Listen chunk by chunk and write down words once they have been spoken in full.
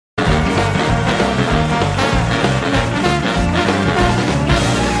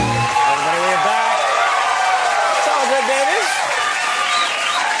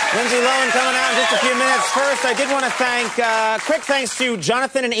Lohan coming out in just a few minutes. First, I did want to thank, quick thanks to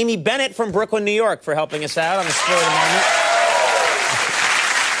Jonathan and Amy Bennett from Brooklyn, New York for helping us out on the spur of the moment.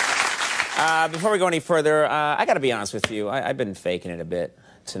 Before we go any further, I got to be honest with you. I've been faking it a bit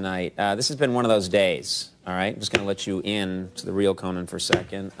tonight. This has been one of those days, all right? I'm just going to let you in to the real Conan for a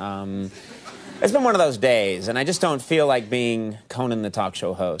second. It's been one of those days, and I just don't feel like being Conan the talk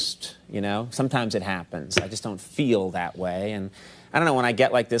show host, you know? Sometimes it happens. I just don't feel that way, and I don't know, when I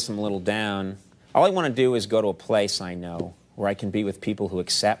get like this, I'm a little down. All I want to do is go to a place I know where I can be with people who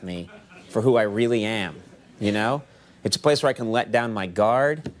accept me for who I really am, you know? It's a place where I can let down my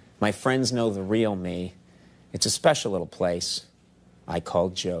guard. My friends know the real me. It's a special little place I call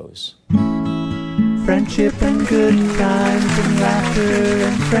Joe's. Friendship and good times and laughter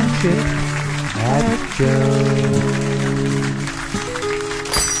and friendship at Joe's.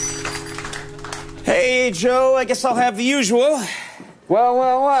 Hey, Joe, I guess I'll have the usual. Well,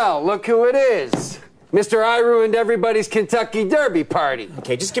 well, well, look who it is. Mr. I ruined everybody's Kentucky Derby party.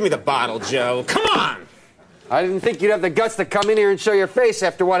 Okay, just give me the bottle, Joe. Come on! I didn't think you'd have the guts to come in here and show your face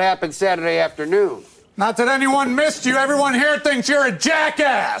after what happened Saturday afternoon. Not that anyone missed you. Everyone here thinks you're a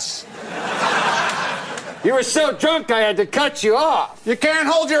jackass. You were so drunk I had to cut you off. You can't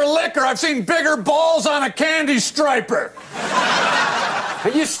hold your liquor. I've seen bigger balls on a candy striper.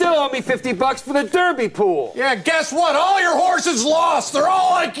 And you still owe me $50 for the Derby pool. Yeah, guess what? All your horses lost. They're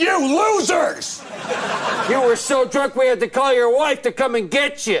all like you, losers. You were so drunk we had to call your wife to come and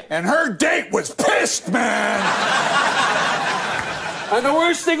get you. And her date was pissed, man. And the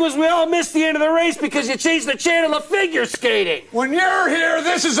worst thing was we all missed the end of the race because you changed the channel of figure skating. When you're here,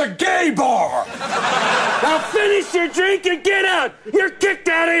 this is a gay bar. Now finish your drink and get out. You're kicked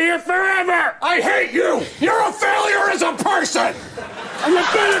out of here forever. I hate you. You're a failure as a person. And you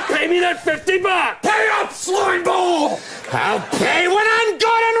better pay me that $50. Pay up, slime ball. I'll pay when I'm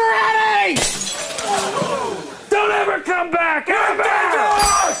good and ready! Don't ever come back, ever!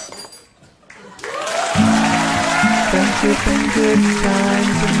 Friendship and good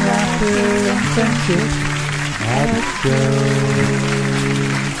times and laughter and friendship at Joe's.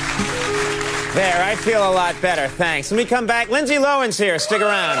 There, I feel a lot better, thanks. When we come back, Lindsay Lohan's here. Stick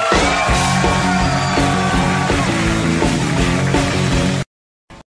around.